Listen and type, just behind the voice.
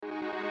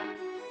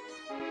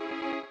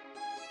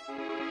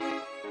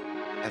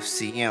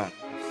FCM,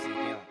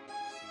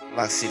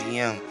 Floc City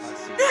M.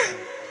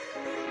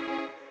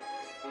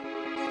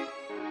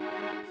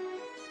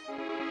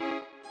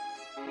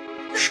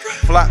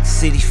 Floc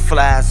City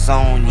fly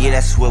zone, yeah,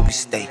 that's where we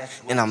stay.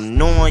 And I'm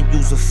knowing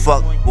you's a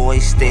fuck boy,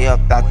 stay up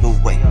out the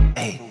way.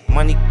 Hey,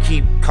 money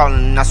keep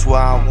calling, that's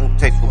why I won't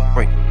take a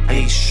break. I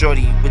need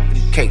shorty with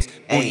the cakes,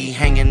 booty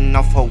hanging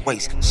off her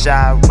waist.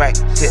 Chirac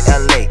to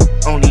LA,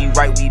 only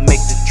right we make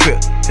the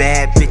trip.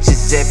 Bad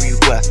bitches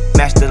everywhere,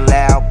 match the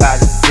loud by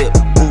the zip.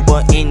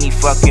 Uber any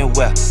fucking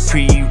where,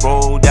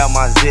 pre-rolled out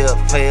my zip.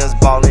 Players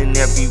ballin'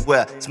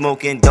 everywhere,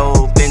 smoking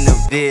dope in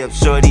the VIP.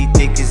 Shorty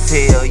thick as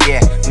hell,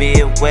 yeah.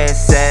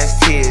 Midwest ass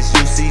tears,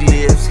 juicy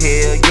lips,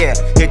 hell yeah.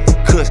 Hit the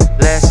kush,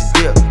 let's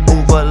dip.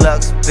 Uber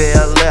Lux,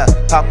 Bel Air,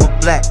 Papa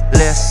Black,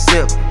 let's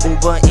sip.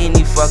 Uber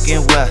any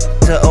fucking where,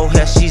 to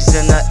O'Hare, she's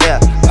in the air.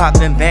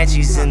 Poppin'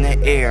 banshees in the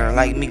air,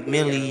 like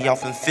McMillie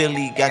off in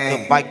Philly. Got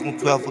the bike on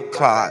 12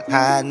 o'clock,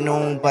 high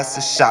noon, bust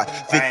a shot.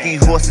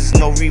 50 horses,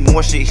 no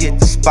remorse, shit hit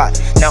the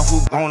spot. Now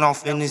who gone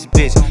off in this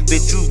bitch?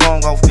 Bitch, you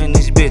gone off in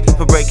this bitch.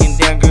 For breaking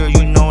down, girl,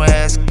 you know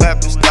ass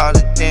clapping. Start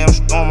a damn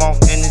storm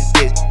off in this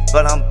bitch.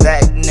 But I'm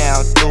back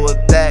now, throw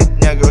it back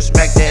now, girl,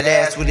 smack that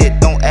ass with it.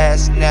 Don't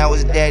ask now,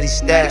 it's daddy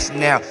stacks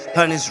now.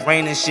 Honey's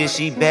raining shit,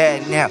 she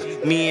bad now.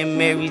 Me and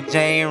Mary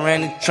Jane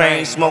ran the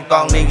train, smoke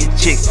all in your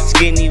chick.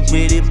 Skinny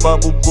with it,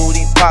 bubble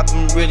booty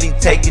poppin', really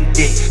taking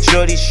dick.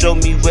 Shorty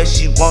showed me where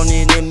she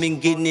wanted and been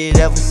getting it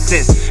ever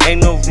since.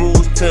 Ain't no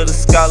rules to the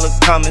scholar,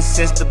 common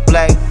sense the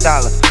black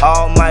dollar.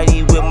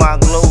 Almighty with my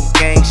glow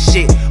gang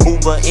shit.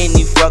 Uber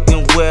any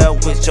fucking well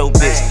with your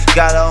bitch.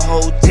 Got a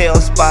hotel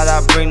spot,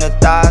 I bring the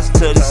thighs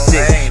to the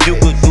six. You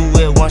could do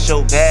it once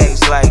your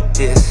bag's like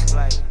this.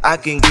 I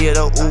can get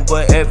a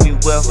Uber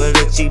everywhere for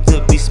the cheap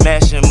to be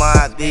smashing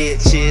my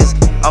bitches.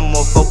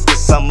 I'ma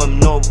focus, I'ma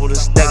noble to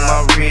stack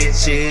my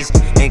riches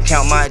and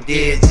count my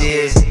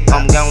digits.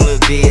 I'm gone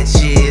with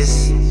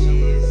bitches.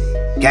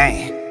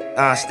 Gang,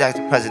 DonStacks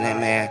the president,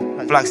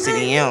 man. Floc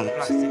City M,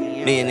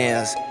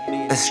 millionaires.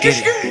 Let's get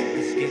it.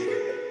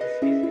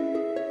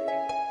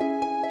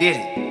 Get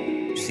it.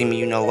 You see me,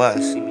 you know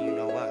us.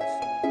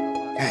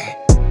 Gang.